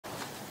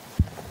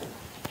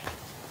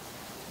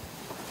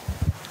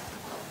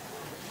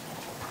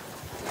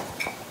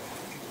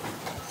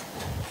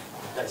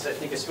I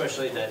think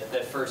especially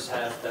that first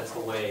half, that's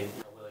the way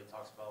Willie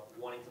talks about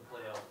wanting to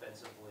play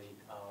offensively.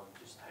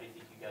 Just how do you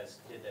think you guys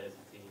did that as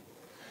a team?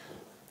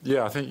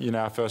 Yeah, I think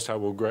our first half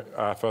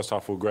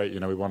were great.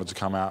 We wanted to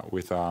come out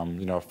with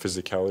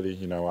physicality.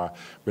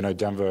 We know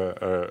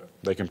Denver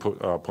they can put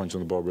points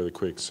on the board really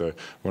quick, so we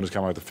wanted to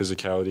come out with the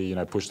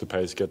physicality. Push the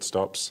pace, get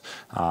stops.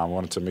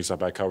 Wanted to mix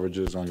up our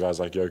coverages on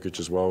guys like Jokic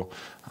as well.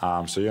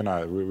 We had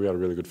a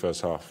really good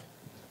first half.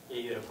 Yeah,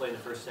 you had a play in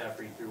the first half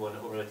where you threw one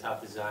over the top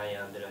to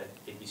Zion that I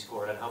think he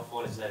scored on. How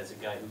fun is that as a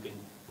guy who can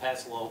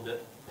pass the ball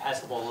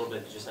a little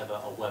bit, to just have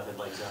a weapon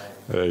like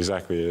Zion?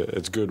 Exactly.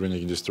 It's good when you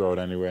can just throw it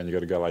anywhere, and you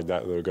got a guy like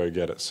that that'll go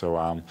get it. So,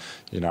 I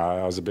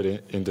was a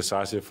bit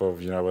indecisive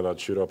of whether I'd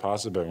shoot or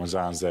pass it, but when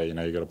Zion's there, you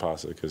got to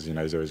pass it because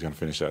he's always going to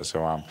finish that.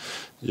 So,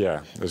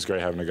 yeah, it's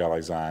great having a guy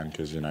like Zion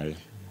because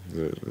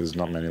there's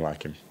not many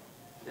like him.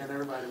 And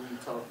everybody we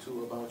talked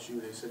to about you,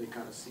 they said they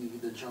kind of see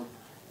the jump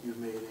you've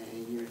made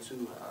in year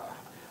two.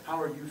 How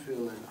are you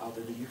feeling out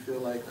there? Do you feel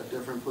like a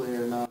different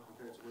player now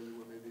compared to where you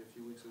were maybe a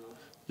few weeks ago?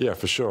 Yeah,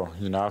 for sure.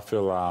 I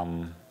feel a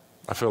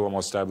lot more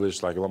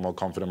established, like a lot more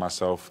confident in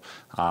myself.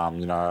 I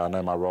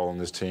know my role in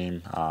this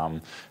team,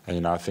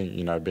 and I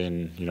think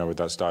being with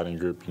that starting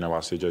group,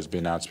 while CJ's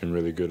been out, it's been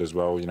really good as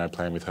well.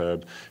 Playing with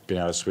Herb, being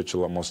able to switch a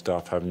lot more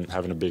stuff,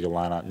 having a bigger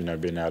lineup,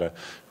 being able to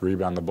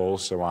rebound the ball.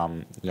 So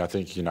I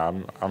think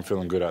I'm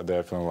feeling good out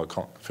there,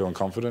 feeling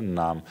confident,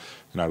 and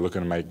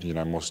looking to make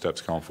more steps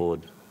going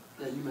forward.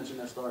 Yeah, you mentioned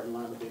that starting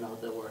lineup being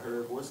out there with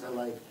Herb. What's that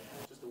like?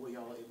 Just the way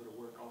y'all are able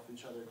to work off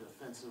each other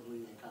defensively,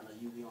 and kind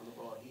of you be on the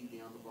ball, he be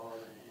on the ball,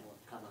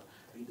 and kind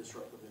of be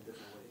disruptive in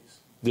different ways.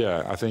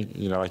 Yeah, I think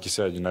like you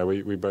said,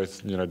 we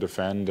both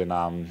defend, and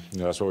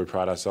that's what we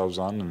pride ourselves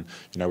on.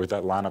 And with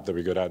that lineup that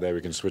we got out there,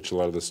 we can switch a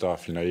lot of the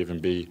stuff. Even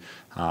B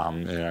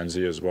and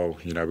Z as well.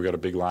 We got a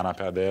big lineup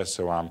out there,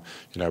 so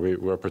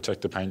we're a protect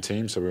the paint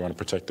team, so we want to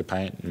protect the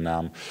paint. And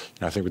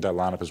I think with that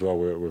lineup as well,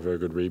 we're a very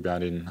good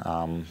rebounding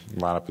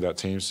lineup with that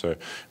team. So we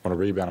want to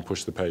rebound and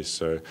push the pace.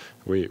 So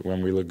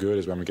when we look good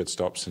is when we get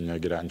stops and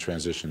get out in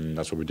transition. And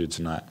that's what we did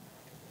tonight.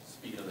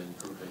 Speaking of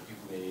improvement,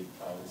 you've made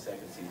the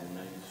second season,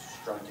 and you've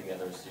strung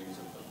together a series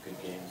of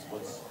good games.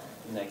 What's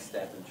the next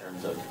step in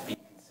terms of being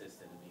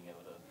consistent and being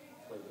able to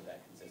play with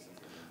that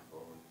consistency moving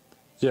forward?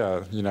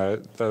 Yeah,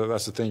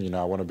 that's the thing.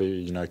 I want to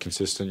be,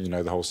 consistent,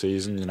 the whole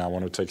season. I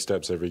want to take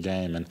steps every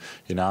game, and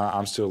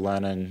I'm still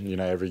learning,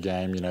 every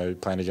game.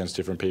 Playing against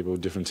different people,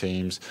 different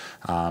teams.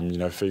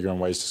 Figuring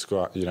ways to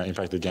score,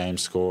 impact the game,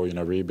 score,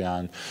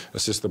 rebound,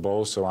 assist the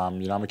ball. So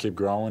I'm gonna keep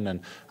growing,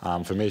 and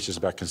for me, it's just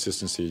about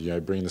consistency.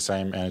 Bring the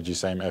same energy,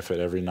 same effort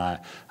every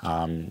night.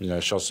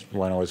 Shots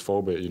won't always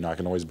fall, but I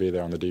can always be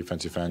there on the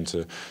defensive end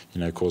to,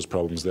 cause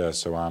problems there.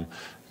 So I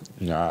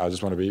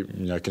just want to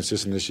be,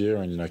 consistent this year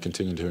and,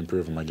 continue to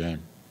improve on my game.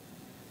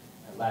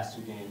 The last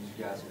two games,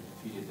 you guys have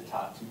defeated the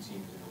top two teams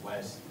in the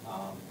West. Do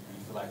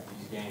you feel like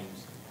these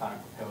games kind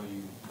of propel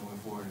you going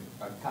forward,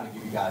 or kind of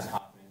give you guys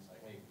confidence,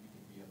 like, hey, we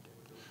can be up there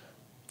with those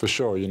guys? For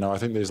sure. I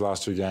think these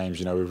last two games,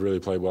 we've really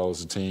played well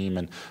as a team,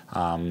 and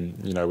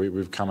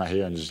we've come out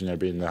here and just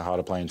beaten the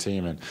harder playing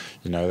team, and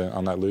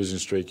on that losing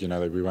streak,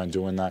 that we weren't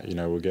doing that.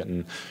 We're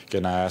getting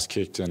our ass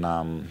kicked, and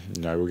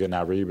we're getting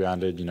out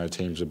rebounded.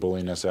 Teams are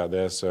bullying us out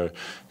there. So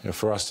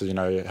for us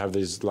to have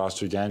these last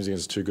two games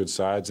against two good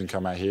sides and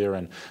come out here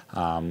and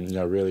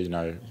really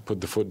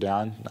put the foot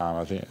down,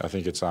 I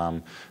think it's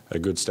a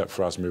good step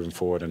for us moving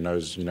forward, and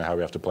knows how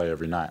we have to play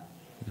every night.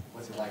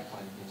 What's it like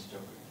playing against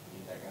Joker?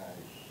 That guy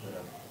put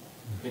up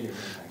video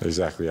games.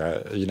 Exactly.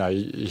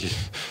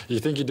 You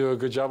think you do a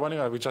good job on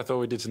him, which I thought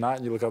we did tonight,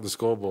 and you look up the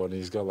scoreboard and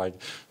he's got like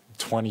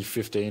 20,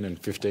 15, and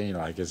 15.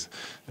 Like it's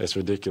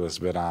ridiculous.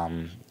 But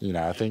I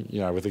think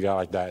with a guy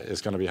like that,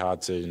 it's going to be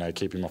hard to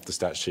keep him off the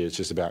stat sheet. It's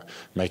just about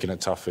making it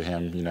tough for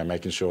him.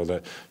 Making sure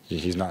that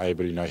he's not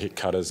able to hit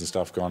cutters and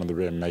stuff going to the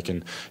rim,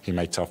 making him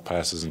make tough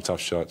passes and tough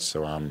shots.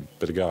 So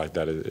but a guy like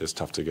that is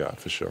tough to guard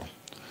for sure.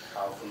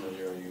 How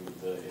familiar are you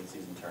with the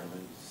in-season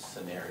tournament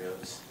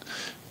scenarios?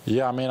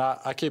 Yeah,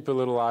 I keep a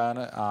little eye on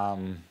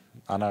it.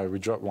 I know we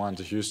dropped one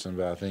to Houston,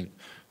 but I think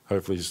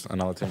hopefully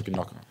another team can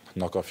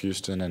knock off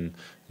Houston, and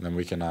then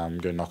we can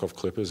go knock off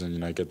Clippers and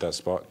get that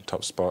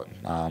top spot.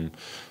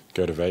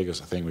 Go to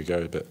Vegas, I think we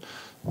go, but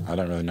I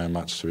don't really know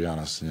much, to be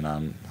honest.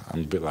 I'm a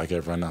bit like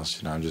everyone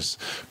else. I'm just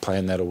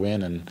playing there to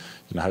win, and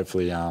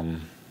hopefully we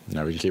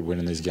can keep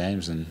winning these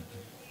games and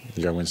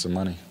go win some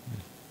money.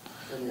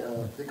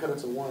 And they cut it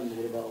to one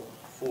with about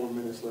 4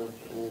 minutes left,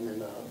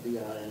 and then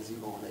B.I. and Z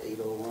on the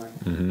 8-0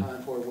 run. How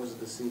important was it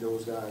to see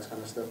those guys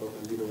kind of step up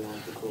and be the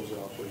ones to close it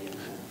off for you?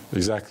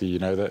 Exactly.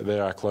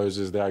 They're our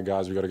closers. They're our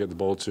guys we've got to get the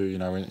ball to,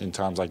 in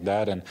times like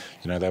that. And,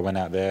 they went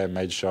out there,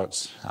 made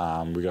shots.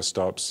 We got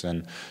stops.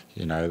 And,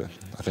 I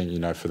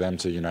think, for them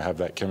to, have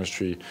that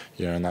chemistry,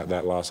 in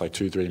that last,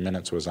 2-3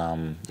 minutes was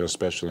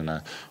special.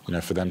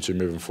 And, for them to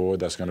moving forward,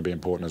 that's going to be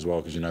important as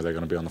well because, they're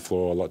going to be on the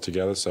floor a lot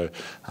together. So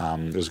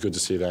it was good to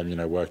see them,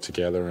 work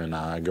together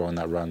and go on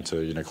that run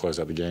to, close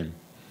out the game.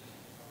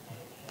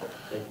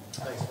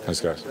 Thanks, Thanks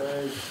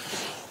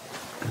guys.